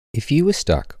If you were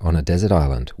stuck on a desert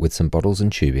island with some bottles and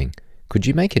tubing, could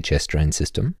you make a chest drain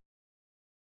system?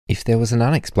 If there was an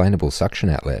unexplainable suction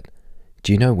outlet,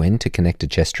 do you know when to connect a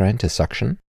chest drain to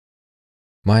suction?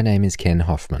 My name is Ken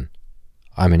Hoffman.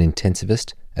 I'm an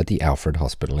intensivist at the Alfred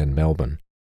Hospital in Melbourne.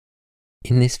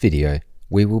 In this video,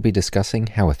 we will be discussing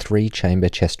how a 3-chamber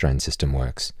chest drain system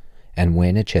works and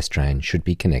when a chest drain should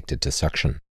be connected to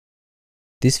suction.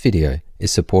 This video is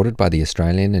supported by the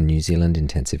Australian and New Zealand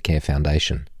Intensive Care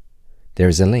Foundation. There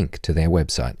is a link to their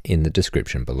website in the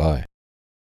description below.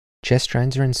 Chest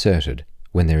drains are inserted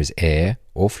when there is air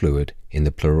or fluid in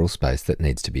the pleural space that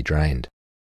needs to be drained.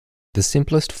 The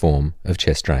simplest form of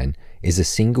chest drain is a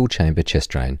single-chamber chest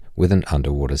drain with an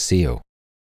underwater seal.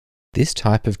 This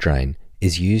type of drain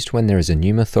is used when there is a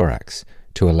pneumothorax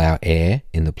to allow air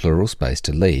in the pleural space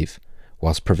to leave,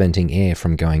 whilst preventing air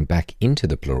from going back into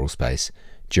the pleural space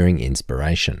during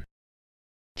inspiration.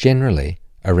 Generally,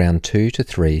 around 2 to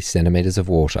 3 centimetres of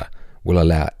water will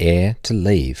allow air to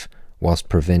leave whilst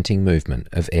preventing movement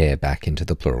of air back into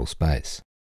the pleural space.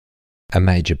 A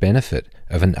major benefit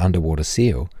of an underwater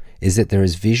seal is that there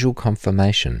is visual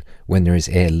confirmation when there is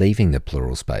air leaving the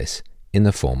pleural space in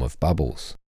the form of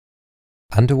bubbles.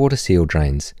 Underwater seal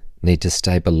drains need to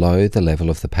stay below the level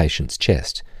of the patient's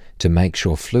chest to make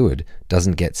sure fluid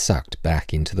doesn't get sucked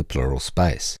back into the pleural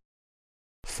space.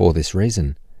 For this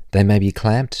reason, they may be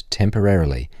clamped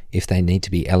temporarily if they need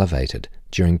to be elevated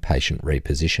during patient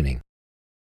repositioning.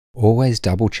 Always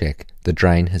double-check the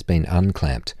drain has been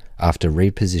unclamped after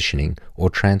repositioning or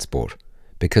transport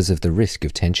because of the risk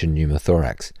of tension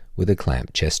pneumothorax with a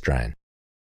clamped chest drain.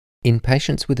 In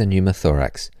patients with a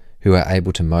pneumothorax who are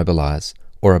able to mobilize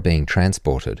or are being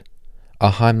transported,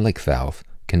 a Heimlich valve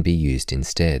can be used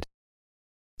instead.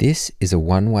 This is a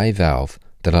one-way valve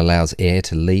that allows air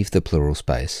to leave the pleural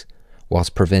space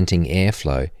whilst preventing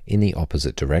airflow in the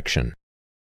opposite direction.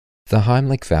 The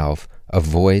Heimlich valve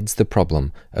avoids the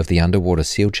problem of the underwater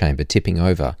seal chamber tipping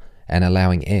over and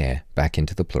allowing air back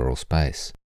into the pleural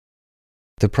space.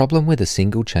 The problem with a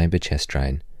single-chamber chest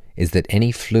drain is that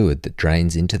any fluid that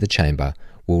drains into the chamber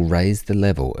will raise the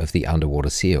level of the underwater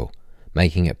seal,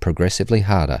 making it progressively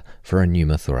harder for a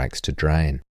pneumothorax to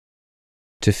drain.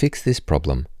 To fix this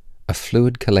problem, a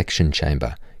fluid collection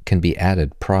chamber can be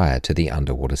added prior to the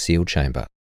underwater seal chamber.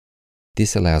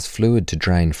 This allows fluid to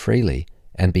drain freely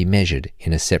and be measured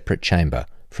in a separate chamber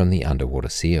from the underwater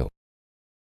seal.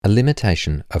 A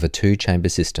limitation of a 2-chamber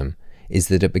system is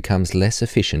that it becomes less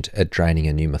efficient at draining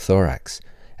a pneumothorax,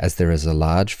 as there is a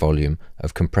large volume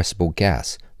of compressible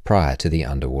gas prior to the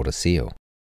underwater seal.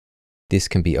 This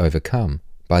can be overcome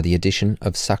by the addition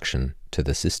of suction to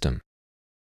the system.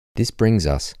 This brings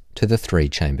us to the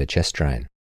 3-chamber chest drain.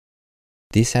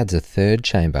 This adds a 3rd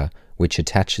chamber which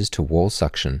attaches to wall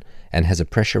suction and has a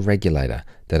pressure regulator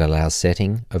that allows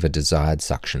setting of a desired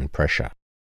suction pressure.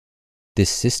 This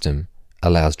system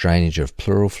allows drainage of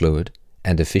pleural fluid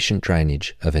and efficient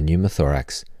drainage of a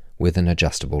pneumothorax with an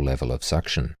adjustable level of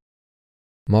suction.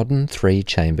 Modern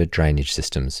 3-chamber drainage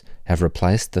systems have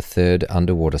replaced the 3rd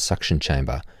underwater suction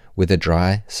chamber with a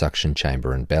dry suction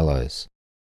chamber and bellows.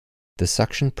 The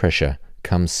suction pressure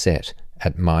comes set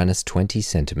at -20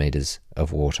 centimetres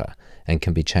of water and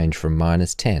can be changed from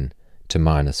 -10 to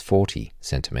 -40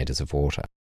 centimetres of water.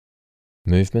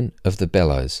 Movement of the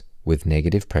bellows with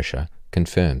negative pressure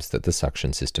confirms that the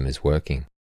suction system is working.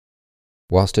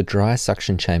 Whilst a dry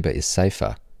suction chamber is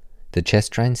safer, the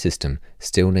chest drain system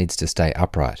still needs to stay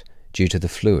upright due to the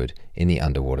fluid in the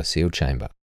underwater seal chamber.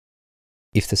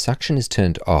 If the suction is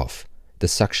turned off, the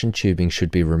suction tubing should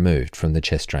be removed from the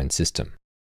chest drain system.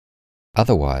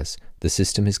 Otherwise, the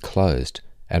system is closed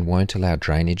and won't allow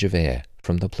drainage of air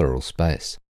from the pleural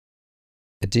space.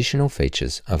 Additional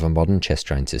features of a modern chest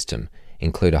drain system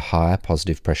include a higher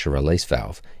positive pressure release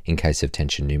valve in case of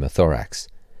tension pneumothorax,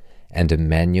 and a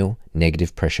manual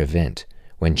negative pressure vent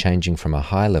when changing from a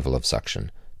high level of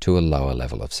suction to a lower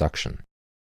level of suction.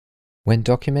 When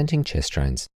documenting chest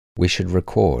drains, we should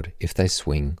record if they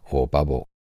swing or bubble.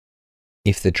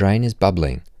 If the drain is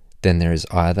bubbling, then there is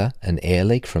either an air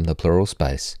leak from the pleural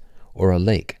space or a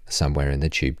leak somewhere in the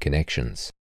tube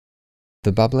connections.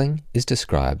 The bubbling is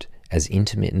described as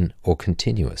intermittent or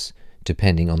continuous,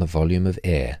 depending on the volume of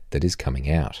air that is coming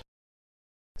out.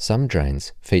 Some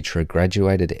drains feature a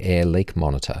graduated air leak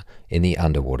monitor in the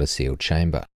underwater sealed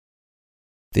chamber.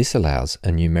 This allows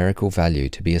a numerical value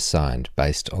to be assigned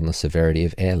based on the severity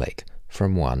of air leak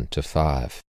from 1 to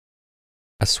 5.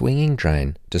 A swinging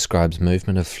drain describes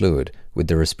movement of fluid with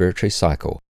the respiratory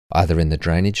cycle either in the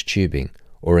drainage tubing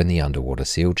or in the underwater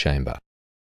seal chamber.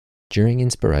 During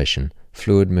inspiration,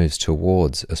 fluid moves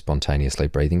towards a spontaneously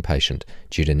breathing patient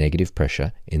due to negative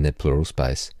pressure in the pleural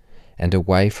space and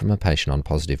away from a patient on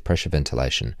positive pressure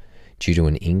ventilation due to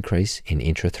an increase in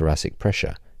intrathoracic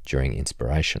pressure during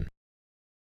inspiration.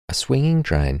 A swinging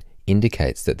drain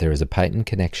indicates that there is a patent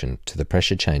connection to the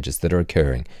pressure changes that are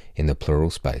occurring in the pleural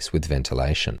space with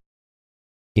ventilation.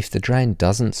 If the drain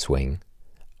doesn't swing,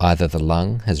 either the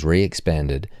lung has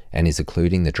re-expanded and is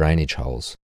occluding the drainage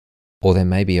holes, or there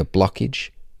may be a blockage,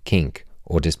 kink,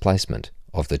 or displacement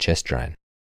of the chest drain.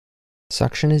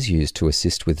 Suction is used to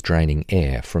assist with draining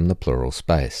air from the pleural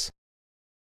space.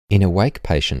 In awake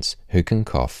patients who can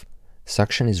cough,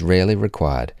 suction is rarely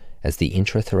required as the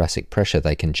intrathoracic pressure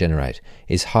they can generate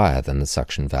is higher than the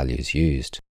suction values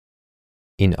used.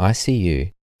 In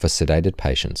ICU, for sedated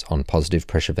patients on positive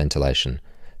pressure ventilation,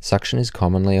 suction is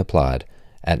commonly applied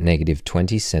at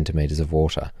 -20 centimeters of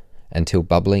water until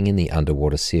bubbling in the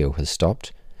underwater seal has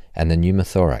stopped and the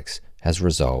pneumothorax has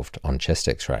resolved on chest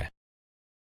X-ray.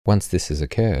 Once this has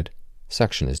occurred,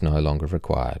 suction is no longer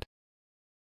required.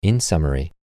 In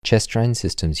summary, chest drain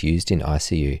systems used in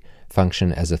ICU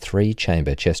function as a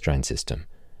 3-chamber chest drain system,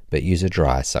 but use a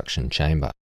dry suction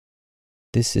chamber.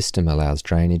 This system allows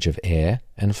drainage of air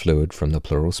and fluid from the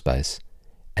pleural space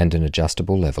and an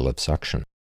adjustable level of suction.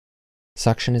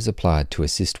 Suction is applied to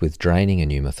assist with draining a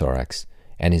pneumothorax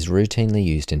and is routinely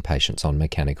used in patients on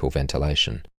mechanical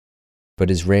ventilation,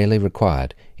 but is rarely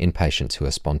required in patients who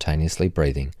are spontaneously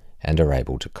breathing and are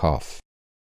able to cough.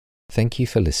 Thank you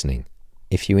for listening.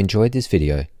 If you enjoyed this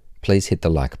video, please hit the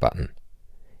like button.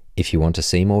 If you want to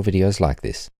see more videos like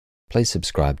this, please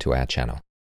subscribe to our channel.